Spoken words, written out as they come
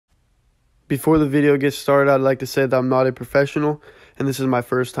Before the video gets started, I'd like to say that I'm not a professional, and this is my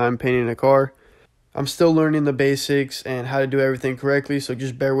first time painting a car. I'm still learning the basics and how to do everything correctly, so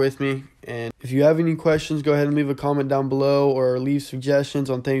just bear with me. And if you have any questions, go ahead and leave a comment down below or leave suggestions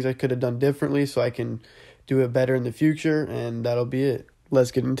on things I could have done differently so I can do it better in the future, and that'll be it.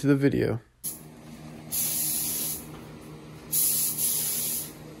 Let's get into the video.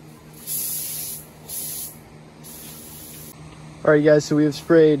 Alright guys, so we have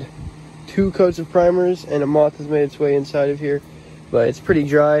sprayed 2 coats of primers and a moth has made its way inside of here, but it's pretty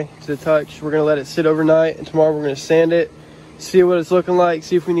dry to the touch. We're going to let it sit overnight, and tomorrow we're going to sand it, see what it's looking like,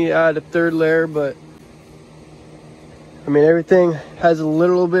 see if we need to add a 3rd layer. But I mean, everything has a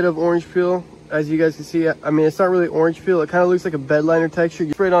little bit of orange peel, as you guys can see. I mean, it's not really orange peel, it kind of looks like a bed liner texture.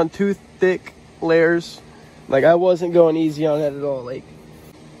 You sprayed on 2 thick layers. Like, I wasn't going easy on it at all. Like,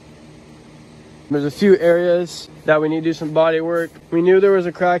 there's a few areas that we need to do some body work. We knew there was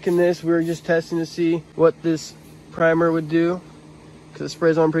a crack in this. We were just testing to see what this primer would do, because it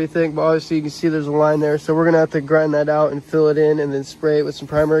sprays on pretty thick, but obviously you can see there's a line there. So we're gonna have to grind that out and fill it in and then spray it with some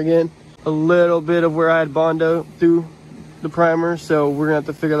primer again. A little bit of where I had Bondo through the primer, so we're gonna have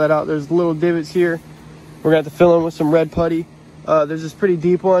to figure that out. There's little divots here. We're gonna have to fill in with some red putty. There's this pretty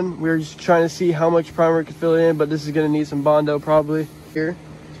deep one. We were just trying to see how much primer we could fill it in, but this is gonna need some Bondo probably. Here,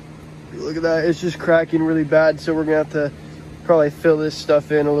 look at that, it's just cracking really bad, so we're gonna have to probably fill this stuff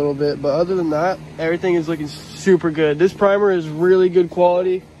in a little bit. But other than that, everything is looking super good. This primer is really good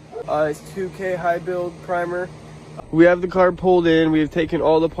quality. It's 2K high build primer. We have the car pulled in. We have taken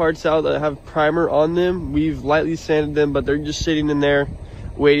all the parts out that have primer on them. We've lightly sanded them, but they're just sitting in there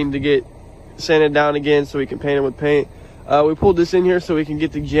waiting to get sanded down again so we can paint them with paint. We pulled this in here so we can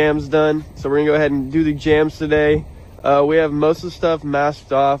get the jams done, so we're gonna go ahead and do the jams today. We have most of the stuff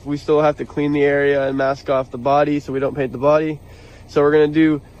masked off. We still have to clean the area and mask off the body so we don't paint the body. So we're gonna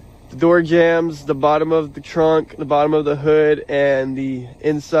do the door jams, the bottom of the trunk, the bottom of the hood, and the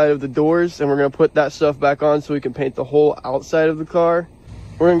inside of the doors. And we're gonna put that stuff back on so we can paint the whole outside of the car.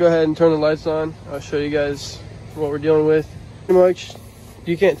 We're gonna go ahead and turn the lights on. I'll show you guys what we're dealing with. Pretty much,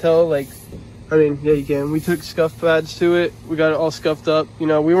 you can't tell, like, I mean, yeah, you can. We took scuff pads to it. We got it all scuffed up. You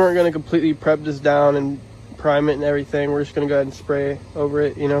know, we weren't gonna completely prep this down and prime it and everything. We're just gonna go ahead and spray over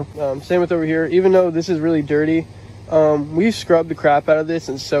it, you know. Same with over here. Even though this is really dirty, we scrubbed the crap out of this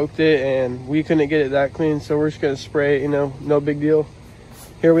and soaked it, and we couldn't get it that clean, so we're just gonna spray it, you know, no big deal.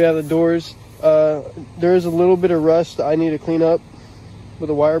 Here we have the doors. There is a little bit of rust that I need to clean up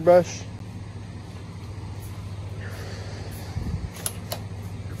with a wire brush.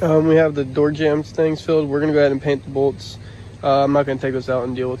 We have the door jams things filled. We're gonna go ahead and paint the bolts. I'm not gonna take this out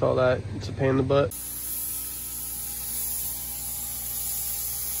and deal with all that. It's a pain in the butt.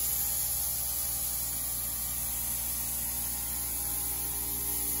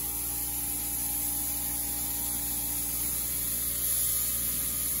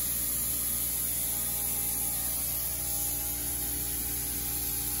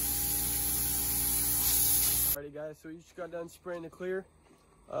 Alrighty guys, so we just got done spraying the clear.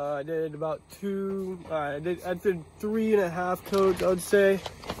 I did about I did 3.5 coats, I would say.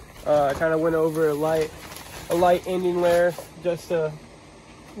 I kind of went over a light ending layer just to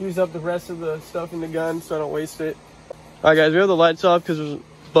use up the rest of the stuff in the gun so I don't waste it. Alright guys, we have the lights off because there's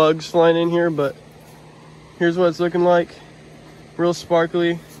bugs flying in here, but here's what it's looking like. Real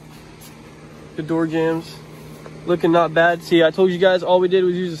sparkly. The door jams looking not bad. See, I told you guys all we did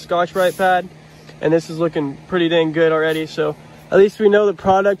was use a Scotch-Brite pad, and this is looking pretty dang good already. So at least we know the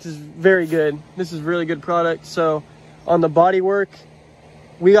product is very good. This is really good product. So on the body work,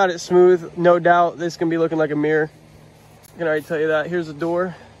 we got it smooth, no doubt. This can be looking like a mirror. I can already tell you that. Here's the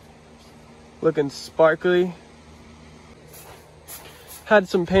door, looking sparkly. Had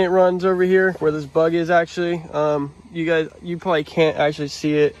some paint runs over here where this bug is actually. You probably can't actually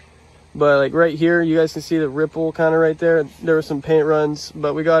see it, but like right here, you guys can see the ripple kind of right there. There were some paint runs,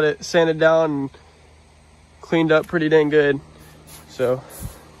 but we got it sanded down and cleaned up pretty dang good. So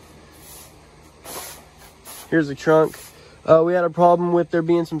here's the trunk. We had a problem with there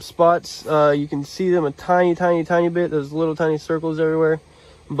being some spots. You can see them a tiny bit. There's little tiny circles everywhere,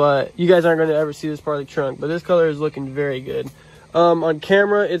 but you guys aren't going to ever see this part of the trunk. But this color is looking very good. On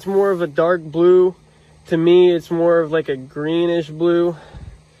camera, it's more of a dark blue. To me, it's more of like a greenish blue.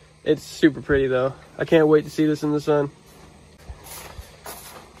 It's super pretty though. I can't wait to see this in the sun.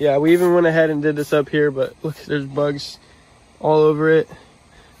 Yeah, we even went ahead and did this up here, but look, there's bugs all over it.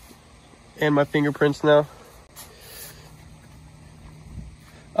 And my fingerprints now.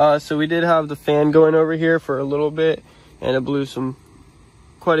 So we did have the fan going over here for a little bit, and it blew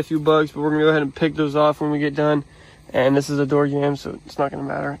quite a few bugs, but we're gonna go ahead and pick those off when we get done. And this is a door jamb, so it's not gonna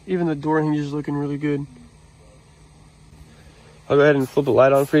matter. Even the door hinge is looking really good. I'll go ahead and flip the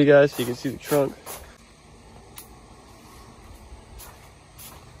light on for you guys so you can see the trunk.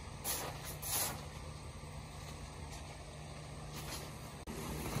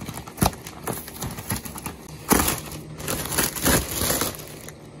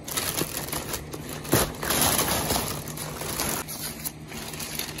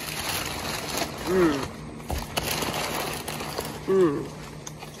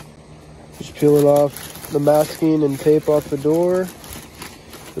 Just peeling off the masking and tape off the door.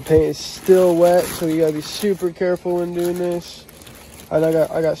 The paint is still wet, so you gotta be super careful when doing this. And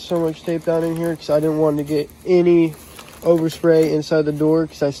I got so much tape down in here because I didn't want to get any overspray inside the door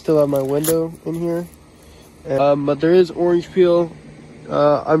because I still have my window in here. But there is orange peel.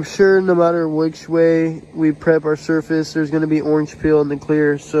 I'm sure no matter which way we prep our surface, there's gonna be orange peel in the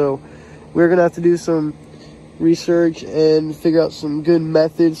clear. So we're gonna have to do some research and figure out some good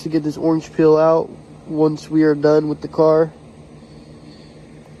methods to get this orange peel out once we are done with the car.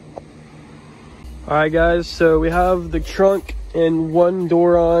 All right guys, so we have the trunk and one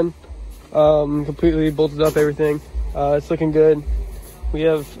door on, completely bolted up, everything. It's looking good. We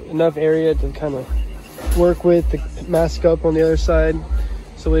have enough area to kind of work with to mask up on the other side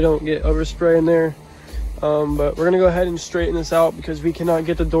so we don't get overspray in there. But we're gonna go ahead and straighten this out because we cannot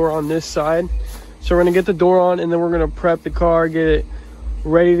get the door on this side. So we're gonna get the door on and then we're gonna prep the car, get it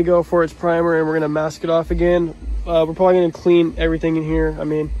ready to go for its primer, and we're gonna mask it off again. We're probably gonna clean everything in here. I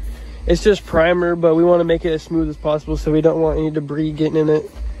mean, it's just primer, but we wanna make it as smooth as possible so we don't want any debris getting in it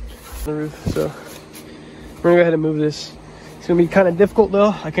on the roof. So we're gonna go ahead and move this. It's gonna be kind of difficult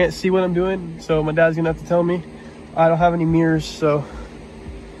though. I can't see what I'm doing, so my dad's gonna have to tell me. I don't have any mirrors, so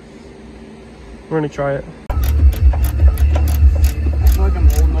we're gonna try it. I feel like I'm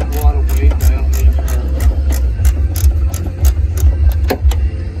holding up a lot of weight, but I don't need to.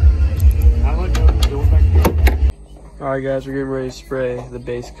 Alright guys, we're getting ready to spray the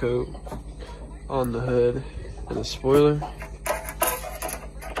base coat on the hood and the spoiler.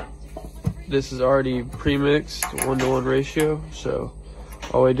 This is already pre-mixed, 1-to-1 ratio, so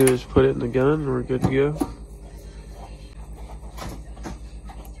all I do is put it in the gun and we're good to go.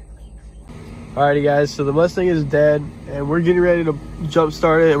 Alrighty guys, so the Mustang is dead and we're getting ready to jump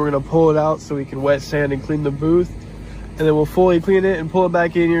start it, and we're gonna pull it out so we can wet sand and clean the booth, and then we'll fully clean it and pull it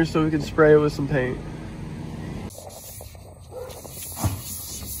back in here so we can spray it with some paint.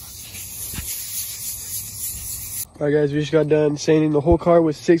 Alright guys, we just got done sanding the whole car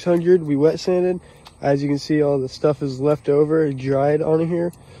with 600. We wet sanded. As you can see, all the stuff is left over and dried on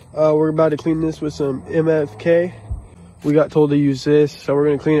here. We're about to clean this with some MFK. We got told to use this, so we're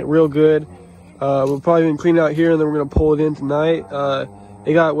gonna clean it real good. We'll probably even clean it out here and then we're gonna pull it in tonight.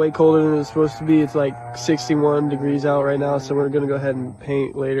 It got way colder than it's supposed to be. It's like 61 degrees out right now, so we're gonna go ahead and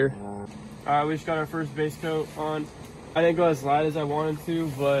paint later. Alright, we just got our first base coat on. I didn't go as light as I wanted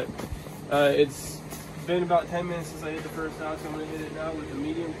to, but it's been about 10 minutes since I hit the first out, so I'm gonna hit it now with the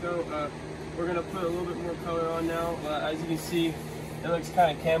medium coat. We're gonna put a little bit more color on now. As you can see, it looks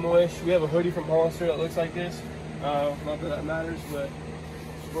kind of camo-ish. We have a hoodie from Hollister that looks like this. Not that that matters, but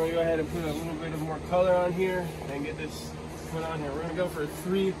we're gonna go ahead and put a little bit of more color on here and get this put on here. We're gonna go for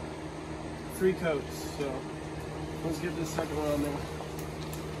three coats. So let's get this second one on there.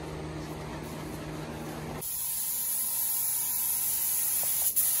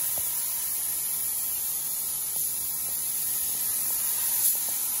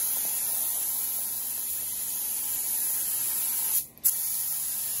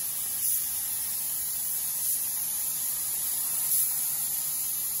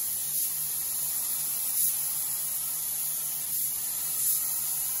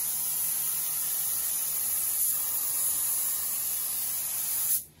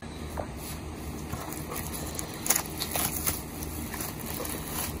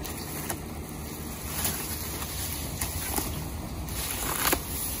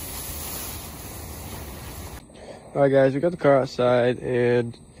 All right guys, we got the car outside,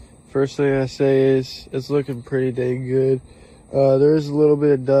 and first thing I say is it's looking pretty dang good. There is a little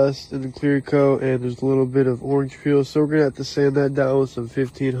bit of dust in the clear coat and there's a little bit of orange peel, so we're gonna have to sand that down with some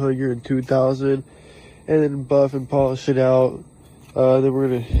 1500 and 2000 and then buff and polish it out. Then we're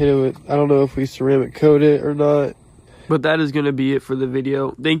gonna hit it with, I don't know if we ceramic coat it or not. But that is going to be it for the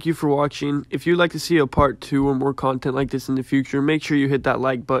video. Thank you for watching. If you'd like to see a part 2 or more content like this in the future, make sure you hit that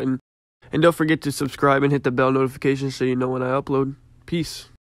like button. And don't forget to subscribe and hit the bell notification so you know when I upload. Peace.